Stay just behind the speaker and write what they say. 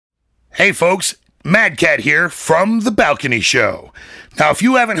Hey folks, Mad Cat here from The Balcony Show. Now, if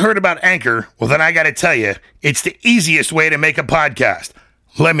you haven't heard about Anchor, well then I gotta tell you, it's the easiest way to make a podcast.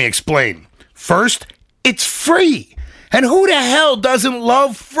 Let me explain. First, it's free. And who the hell doesn't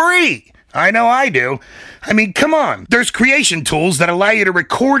love free? I know I do. I mean, come on. There's creation tools that allow you to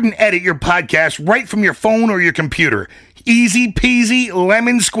record and edit your podcast right from your phone or your computer. Easy peasy,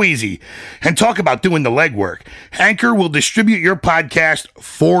 lemon squeezy. And talk about doing the legwork. Anchor will distribute your podcast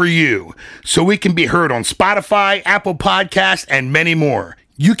for you, so it can be heard on Spotify, Apple Podcasts, and many more.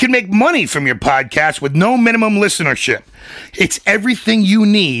 You can make money from your podcast with no minimum listenership. It's everything you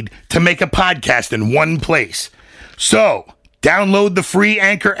need to make a podcast in one place. So, download the free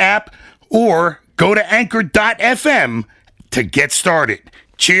Anchor app or go to anchor.fm to get started.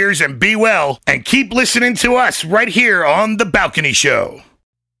 Cheers and be well, and keep listening to us right here on The Balcony Show.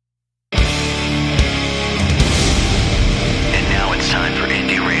 And now it's time for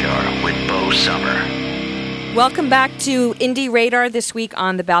Indie Radar with Bo Summer. Welcome back to Indie Radar. This week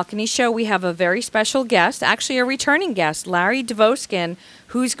on The Balcony Show, we have a very special guest, actually a returning guest, Larry Dvoskin,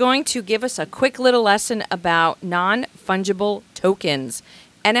 who's going to give us a quick little lesson about non-fungible tokens,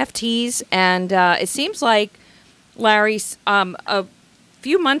 NFTs, and it seems like, Larry, a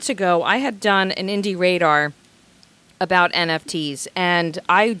few months ago, I had done an Indie Radar about NFTs, and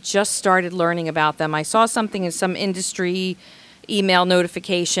I just started learning about them. I saw something in some industry email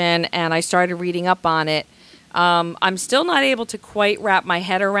notification, and I started reading up on it. I'm still not able to quite wrap my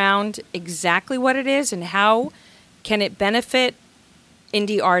head around exactly what it is and how can it benefit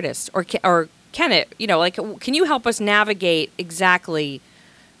indie artists, or can it, can you help us navigate exactly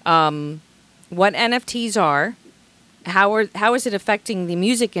what NFTs are? How is it affecting the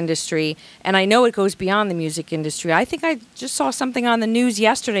music industry? And I know it goes beyond the music industry. I think I just saw something on the news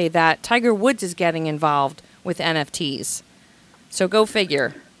yesterday that Tiger Woods is getting involved with NFTs. So go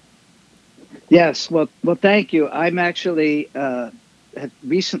figure. Yes, well, thank you. I'm actually have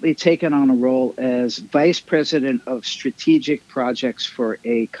recently taken on a role as Vice President of Strategic Projects for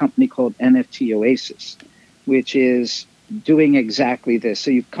a company called NFT Oasis, which is doing exactly this.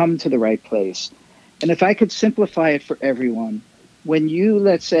 So you've come to the right place. And if I could simplify it for everyone, when you,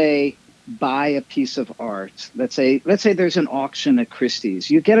 let's say, buy a piece of art, let's say there's an auction at Christie's,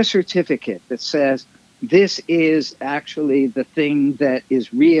 you get a certificate that says this is actually the thing that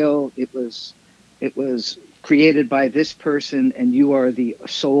is real. It was created by this person, and you are the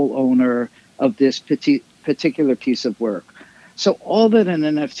sole owner of this particular piece of work. So all that an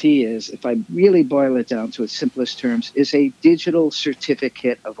NFT is, if I really boil it down to its simplest terms, is a digital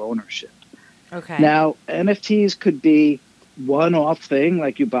certificate of ownership. Okay. Now, NFTs could be one-off thing,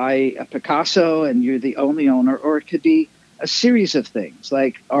 like you buy a Picasso and you're the only owner, or it could be a series of things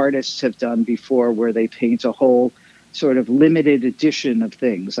like artists have done before where they paint a whole sort of limited edition of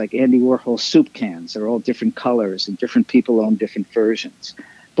things, like Andy Warhol's soup cans. They're all different colors and different people own different versions.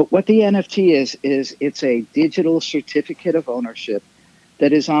 But what the NFT is it's a digital certificate of ownership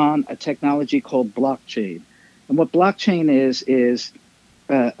that is on a technology called blockchain. And what blockchain is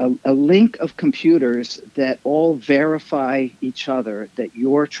a link of computers that all verify each other that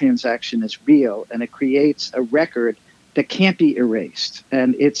your transaction is real, and it creates a record that can't be erased.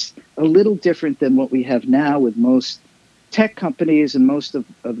 And it's a little different than what we have now with most tech companies and most of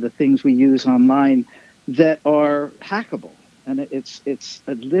the things we use online that are hackable. And it's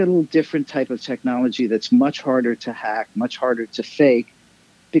a little different type of technology that's much harder to hack, much harder to fake,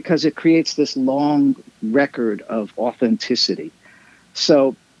 because it creates this long record of authenticity.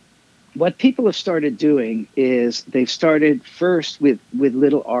 So what people have started doing is they've started first with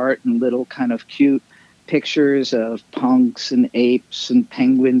little art and little kind of cute pictures of punks and apes and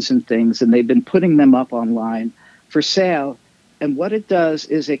penguins and things, and they've been putting them up online for sale. And what it does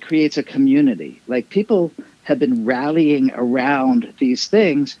is it creates a community. Like, people have been rallying around these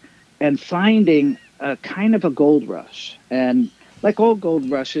things and finding a kind of a gold rush. And like all gold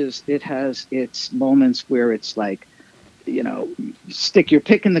rushes, it has its moments where it's like, stick your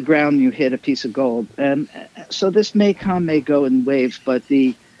pick in the ground, you hit a piece of gold. And so this may come, may go in waves, but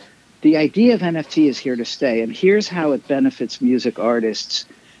the idea of NFT is here to stay. And here's how it benefits music artists,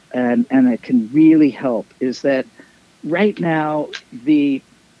 and it can really help, is that right now, the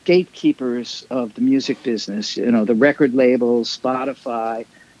gatekeepers of the music business, the record labels, Spotify,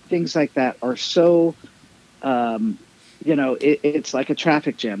 things like that, are so, it's like a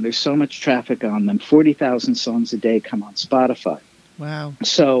traffic jam. There's so much traffic on them. 40,000 songs a day come on Spotify. Wow.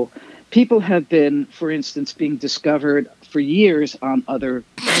 So people have been, for instance, being discovered for years on other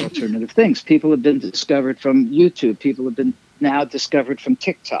alternative things. People have been discovered from YouTube. People have been now discovered from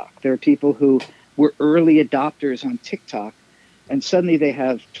TikTok. There are people who were early adopters on TikTok, and suddenly they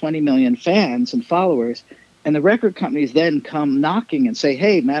have 20 million fans and followers. And the record companies then come knocking and say,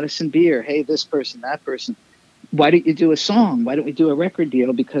 hey, Madison Beer, hey, this person, that person, why don't you do a song? Why don't we do a record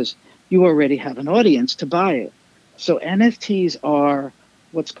deal? Because you already have an audience to buy it. So NFTs are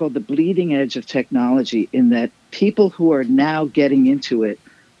what's called the bleeding edge of technology, in that people who are now getting into it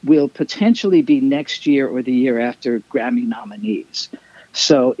will potentially be next year or the year after Grammy nominees.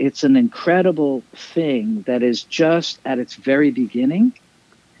 So it's an incredible thing that is just at its very beginning.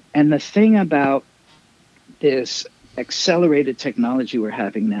 And the thing about this accelerated technology we're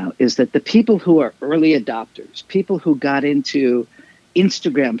having now is that the people who are early adopters, people who got into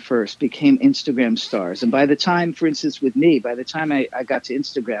Instagram first, became Instagram stars. And by the time, for instance, with me, by the time I got to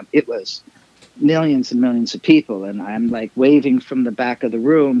Instagram, it was millions and millions of people. And I'm like waving from the back of the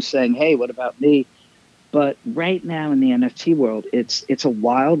room saying, hey, what about me? But right now in the NFT world, it's a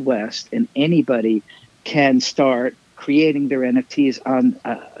wild west, and anybody can start creating their NFTs on,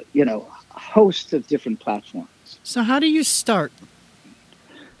 a host of different platforms. So how do you start?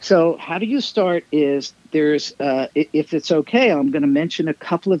 So how do you start is there's, if it's okay, I'm going to mention a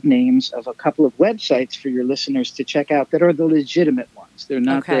couple of names of a couple of websites for your listeners to check out that are the legitimate ones. They're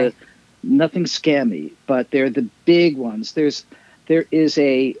not nothing scammy, but they're the big ones. There is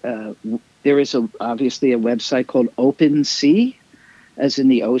obviously a website called OpenSea, as in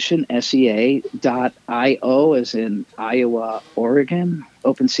the ocean, SEA.io, as in Iowa, Oregon,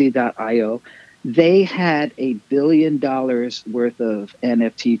 OpenSea.io. They had $1 billion worth of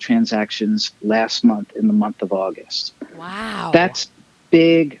NFT transactions last month, in the month of August. Wow. That's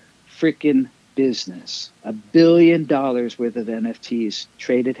big freaking business. $1 billion worth of NFTs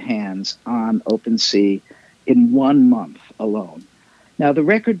traded hands on OpenSea in 1 month alone. Now, the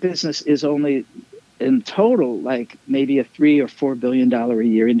record business is only in total like maybe a $3 or $4 billion a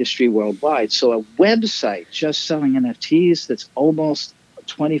year industry worldwide. So a website just selling NFTs that's almost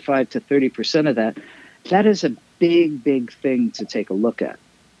 25 to 30% of that is a big, big thing to take a look at.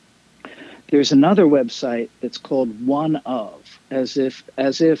 There's another website that's called One Of, as if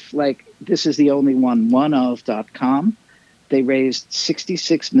like this is the only one, oneof.com. They raised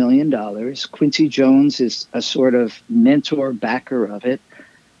 $66 million. Quincy Jones is a sort of mentor backer of it.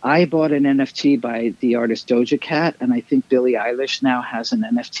 I bought an NFT by the artist Doja Cat, and I think Billie Eilish now has an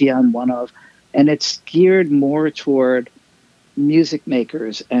NFT on One Of, and it's geared more toward music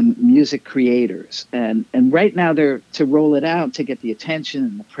makers and music creators. And right now to roll it out, to get the attention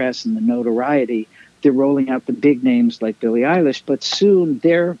and the press and the notoriety, they're rolling out the big names like Billie Eilish, but soon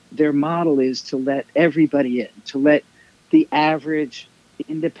their model is to let everybody in, to let the average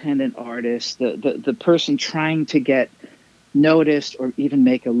independent artist, the person trying to get noticed or even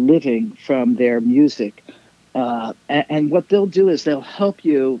make a living from their music. And what they'll do is they'll help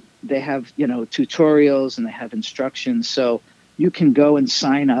you. They have, tutorials and they have instructions. So you can go and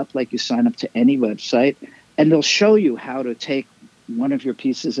sign up like you sign up to any website, and they'll show you how to take one of your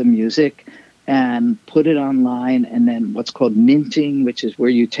pieces of music and put it online, and then what's called minting, which is where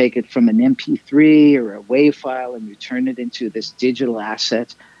you take it from an MP3 or a WAV file and you turn it into this digital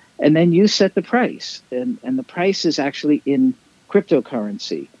asset. And then you set the price, and the price is actually in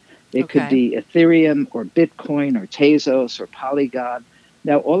cryptocurrency. It could be Ethereum or Bitcoin or Tezos or Polygon.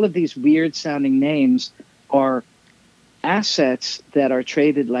 Now, all of these weird sounding names are assets that are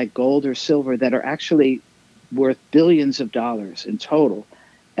traded like gold or silver that are actually worth billions of dollars in total.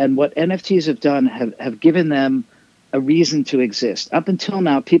 And what NFTs have done have given them a reason to exist. Up until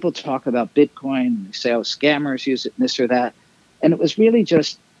now, people talk about Bitcoin. They say, oh, scammers use it, and this or that. And it was really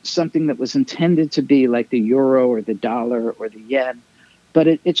just something that was intended to be like the euro or the dollar or the yen. But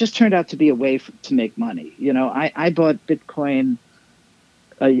it just turned out to be a way to make money. I bought Bitcoin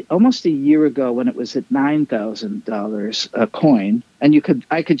almost a year ago when it was at $9,000 a coin. And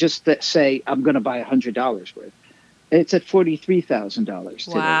I could just say, I'm going to buy $100 worth. It's at $43,000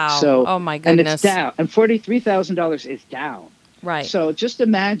 today. Wow. So, oh, my goodness. And it's down. And $43,000 is down. Right. So just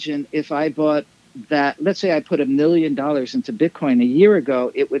imagine if I bought that, let's say I put $1 million into Bitcoin a year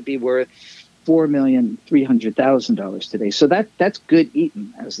ago, it would be worth $4,300,000 today. So that's good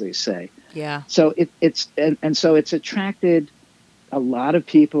eating, as they say. Yeah. So it's attracted a lot of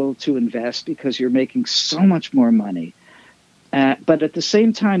people to invest because you're making so much more money. But at the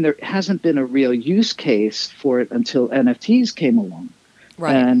same time, there hasn't been a real use case for it until NFTs came along.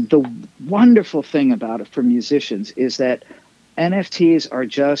 Right. And the wonderful thing about it for musicians is that NFTs are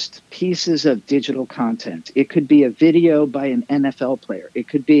just pieces of digital content. It could be a video by an NFL player. It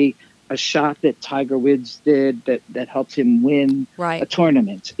could be a shot that Tiger Woods did that helped him win a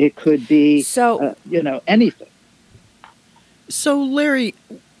tournament. It could be, anything. So, Larry,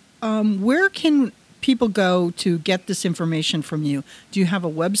 where can people go to get this information from you? Do you have a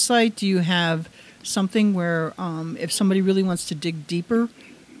website? Do you have something where if somebody really wants to dig deeper?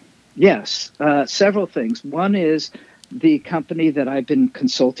 Yes, several things. One is the company that I've been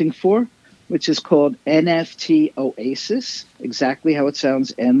consulting for, which is called NFT Oasis, exactly how it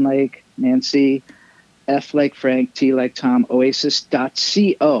sounds, N like Nancy, F like Frank, T like Tom,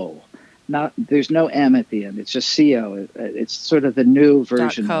 oasis.co. There's no M at the end. It's just CO. It's sort of the new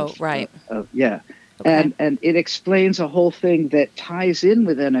version .co, right. Yeah. Okay. And it explains a whole thing that ties in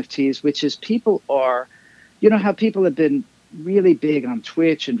with NFTs, which is people are, you know how people have been really big on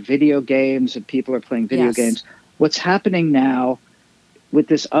Twitch and video games, and people are playing video Yes. games. What's happening now with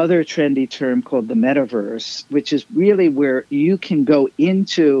this other trendy term called the metaverse, which is really where you can go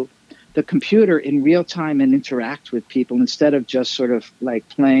into the computer in real time and interact with people instead of just sort of like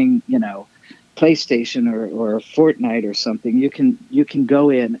playing, PlayStation or Fortnite or something. You can go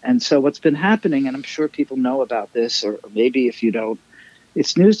in. And so what's been happening, and I'm sure people know about this, or maybe if you don't,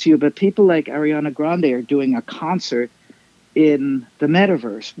 it's news to you, but people like Ariana Grande are doing a concert in the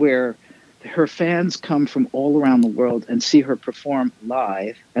metaverse where her fans come from all around the world and see her perform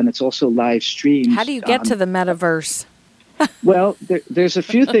live, and it's also live streamed. How do you get to the metaverse? Well, there's a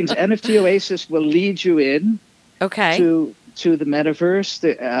few things. NFT Oasis will lead you in Okay. to the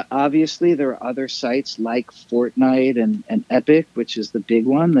metaverse. Obviously, there are other sites like Fortnite and Epic, which is the big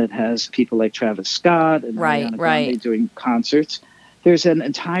one that has people like Travis Scott and Ariana Grande doing concerts. There's an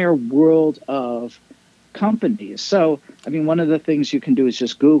entire world of companies. So, I mean, one of the things you can do is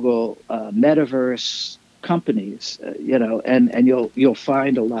just Google metaverse companies, and you'll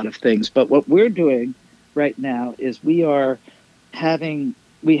find a lot of things. But what we're doing right now is we had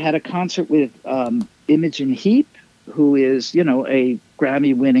a concert with Imogen Heap, who is, a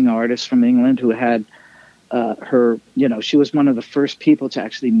Grammy-winning artist from England who had she was one of the first people to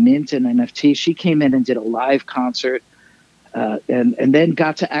actually mint an NFT. She came in and did a live concert. And then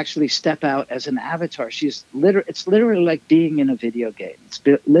got to actually step out as an avatar. It's literally like being in a video game. It's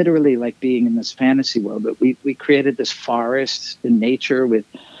literally like being in this fantasy world. But we created this forest in nature with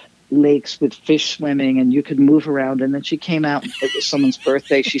lakes with fish swimming, and you could move around. And then she came out, and it was someone's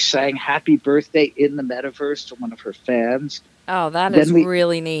birthday. She sang "Happy Birthday" in the metaverse to one of her fans. Oh, that is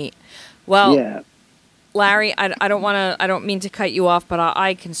really neat. Well, yeah. Larry, I don't mean to cut you off, but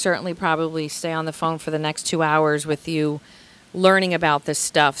I can certainly probably stay on the phone for the next 2 hours with you learning about this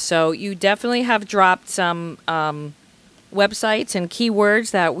stuff. So you definitely have dropped some websites and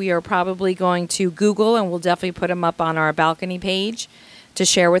keywords that we are probably going to Google, and we'll definitely put them up on our balcony page to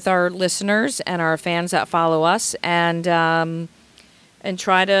share with our listeners and our fans that follow us, and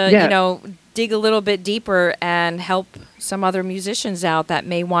try to, dig a little bit deeper and help some other musicians out that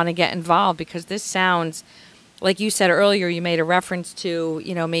may want to get involved, because this sounds, like you said earlier, you made a reference to,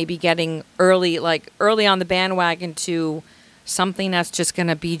 maybe getting early on the bandwagon to something that's just going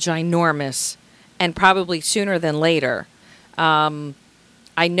to be ginormous, and probably sooner than later.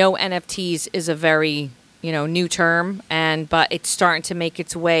 I know NFTs is a very, new term, but it's starting to make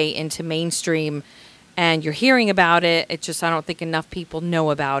its way into mainstream, and you're hearing about it. It's just, I don't think enough people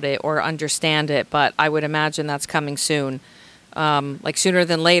know about it or understand it, but I would imagine that's coming soon. Like sooner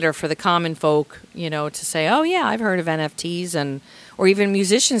than later for the common folk, to say, oh yeah, I've heard of NFTs, or even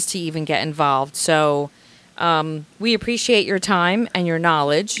musicians to even get involved. So we appreciate your time and your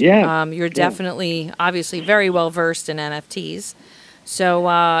knowledge. Yeah. You're definitely, obviously, very well versed in NFTs. So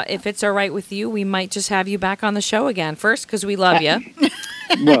if it's all right with you, we might just have you back on the show again. First, because we love you.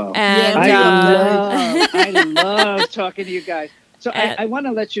 Well, and I love talking to you guys. So I want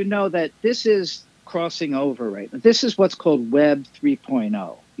to let you know that this is crossing over right now. This is what's called Web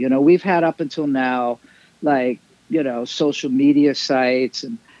 3.0. We've had up until now, social media sites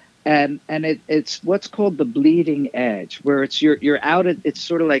and it's what's called the bleeding edge, where it's you're out at, it's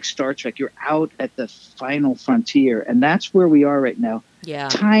sort of like Star Trek. You're out at the final frontier, and that's where we are right now. Yeah.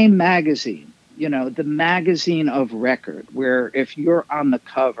 Time magazine, the magazine of record, where if you're on the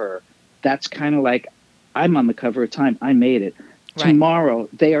cover, that's kind of like I'm on the cover of Time. I made it. Right. Tomorrow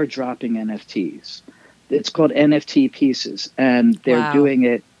they are dropping NFTs. It's called NFT Pieces, and they're doing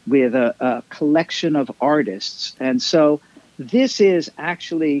it with a collection of artists, and so. This is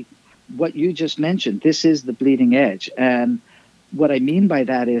actually what you just mentioned. This is the bleeding edge. And what I mean by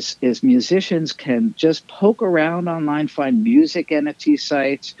that is musicians can just poke around online, find music NFT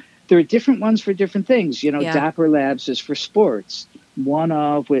sites. There are different ones for different things. Dapper Labs is for sports. One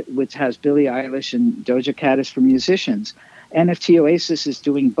of which has Billie Eilish and Doja Cat is for musicians. NFT Oasis is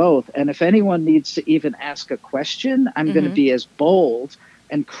doing both. And if anyone needs to even ask a question, I'm going to be as bold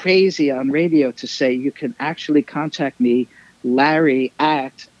and crazy on radio to say you can actually contact me, Larry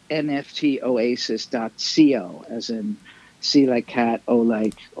at nftoasis.co, as in C like cat, O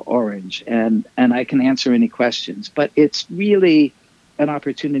like orange, and I can answer any questions. But it's really an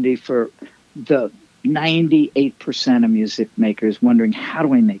opportunity for the 98% of music makers wondering, how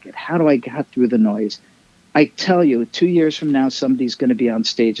do I make it? How do I get through the noise? I tell you, 2 years from now, somebody's going to be on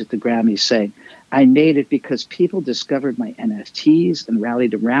stage at the Grammys saying, I made it because people discovered my NFTs and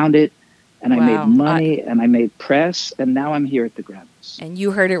rallied around it, and I Wow. made money, and I made press, and now I'm here at the Grammys. And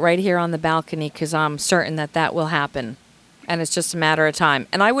you heard it right here on the balcony, because I'm certain that will happen. And it's just a matter of time.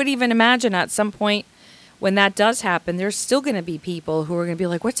 And I would even imagine at some point when that does happen, there's still going to be people who are going to be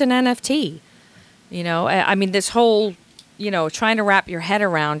like, what's an NFT? You know, I mean, this whole, trying to wrap your head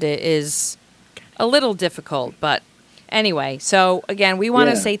around it is a little difficult. But anyway, so again, we want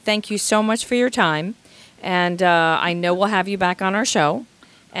to say thank you so much for your time. And I know we'll have you back on our show.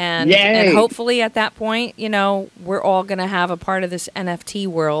 And hopefully at that point, we're all going to have a part of this NFT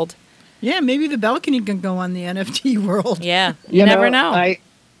world. Yeah, maybe the balcony can go on the NFT world. Yeah, you never know.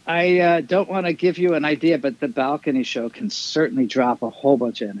 I don't want to give you an idea, but the balcony show can certainly drop a whole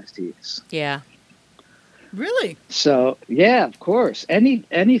bunch of NFTs. Yeah. Really? So, yeah, of course.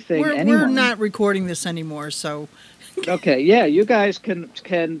 Anything, We're not recording this anymore, so. Okay, yeah, you guys can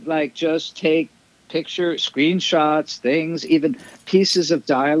like just take pictures, screenshots, things, even pieces of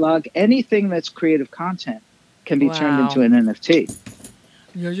dialogue, anything that's creative content can be turned into an NFT.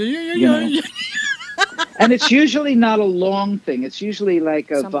 Yeah. And it's usually not a long thing. It's usually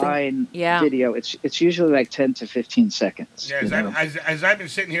like a Vine video. It's usually like 10 to 15 seconds. Yeah, as I've been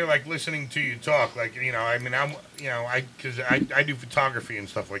sitting here like listening to you talk, like I do photography and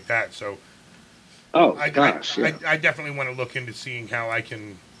stuff like that. So, I definitely want to look into seeing how I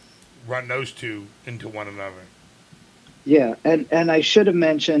can run those two into one another. Yeah, and I should have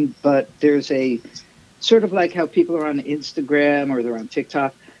mentioned, but there's a sort of like how people are on Instagram or they're on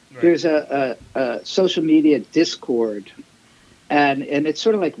TikTok. Right. There's a social media Discord, and it's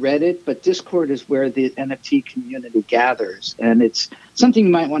sort of like Reddit, but Discord is where the NFT community gathers, and it's something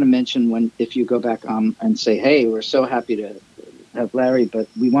you might want to mention if you go back on and say, hey, we're so happy to have Larry, but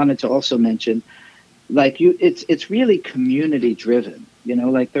we wanted to also mention, it's really community driven.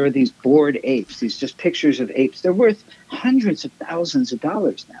 Like there are these bored apes, these just pictures of apes. They're worth hundreds of thousands of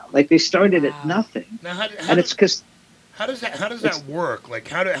dollars now. Like they started at nothing. Now, it's because how does that work? Like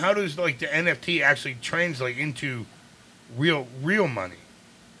how does like the NFT actually translate into real money?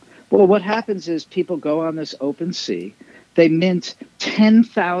 Well, what happens is people go on this OpenSea. They mint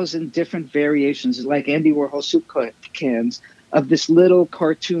 10,000 different variations, like Andy Warhol soup cans, of this little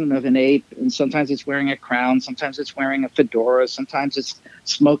cartoon of an ape, and sometimes it's wearing a crown, sometimes it's wearing a fedora, sometimes it's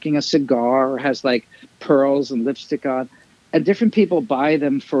smoking a cigar or has like pearls and lipstick on. And different people buy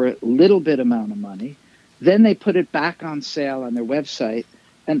them for a little bit amount of money. Then they put it back on sale on their website,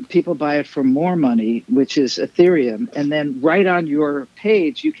 and people buy it for more money, which is Ethereum. And then right on your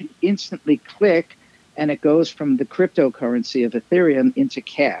page, you can instantly click, and it goes from the cryptocurrency of Ethereum into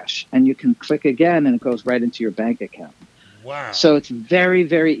cash. And you can click again, and it goes right into your bank account. Wow. So it's very,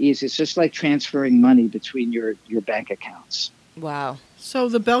 very easy. It's just like transferring money between your bank accounts. Wow. So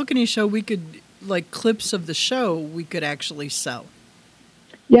the balcony show, we could, like clips of the show, we could actually sell.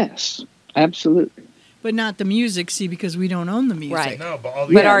 Yes, absolutely. But not the music, see, because we don't own the music. Right. No,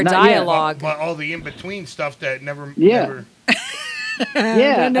 but our dialogue. But all the in-between stuff that never... Yeah,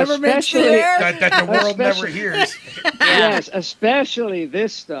 never makes the air. That the world never hears. Yes, especially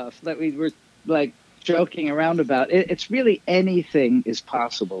this stuff that we were like joking around about. It's really anything is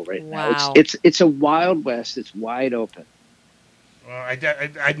possible right now. It's a Wild West. It's wide open. Well,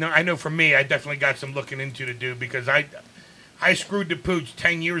 I know for me, I definitely got some looking into to do, because I screwed the pooch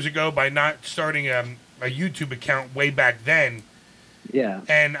 10 years ago by not starting a YouTube account way back then. Yeah.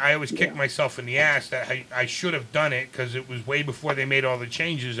 And I always kicked myself in the ass that I should have done it, because it was way before they made all the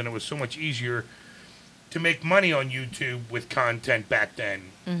changes, and it was so much easier to make money on YouTube with content back then.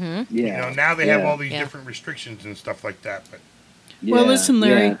 Mm-hmm. Yeah. Now they have all these different restrictions and stuff like that. But well, listen,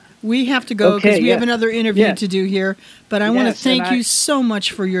 Larry, we have to go because we have another interview to do here. But I want to thank you so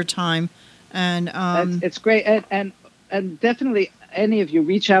much for your time. And it's great. And definitely any of you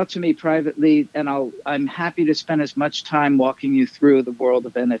reach out to me privately, and I'm happy to spend as much time walking you through the world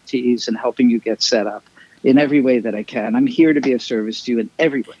of NFTs and helping you get set up in every way that I can. I'm here to be of service to you in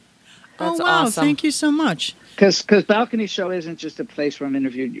every way. That's wow. awesome. Thank you so much. Because Balcony Show isn't just a place where I'm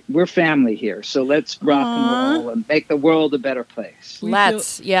interviewed. We're family here. So let's rock and roll and make the world a better place. We need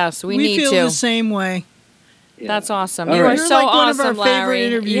to. We feel the same way. Yeah. That's awesome. All you right. are so like awesome, one of our Larry. favorite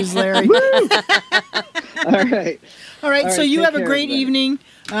interviews, Larry. All right. All right. So you take have a care, great everybody. evening.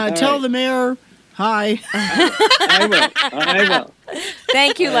 Tell the mayor Hi. I will.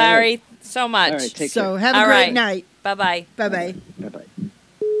 Thank you, Larry, so much. All right, take So care. have a All great right. night. Bye-bye. Bye-bye. Bye-bye.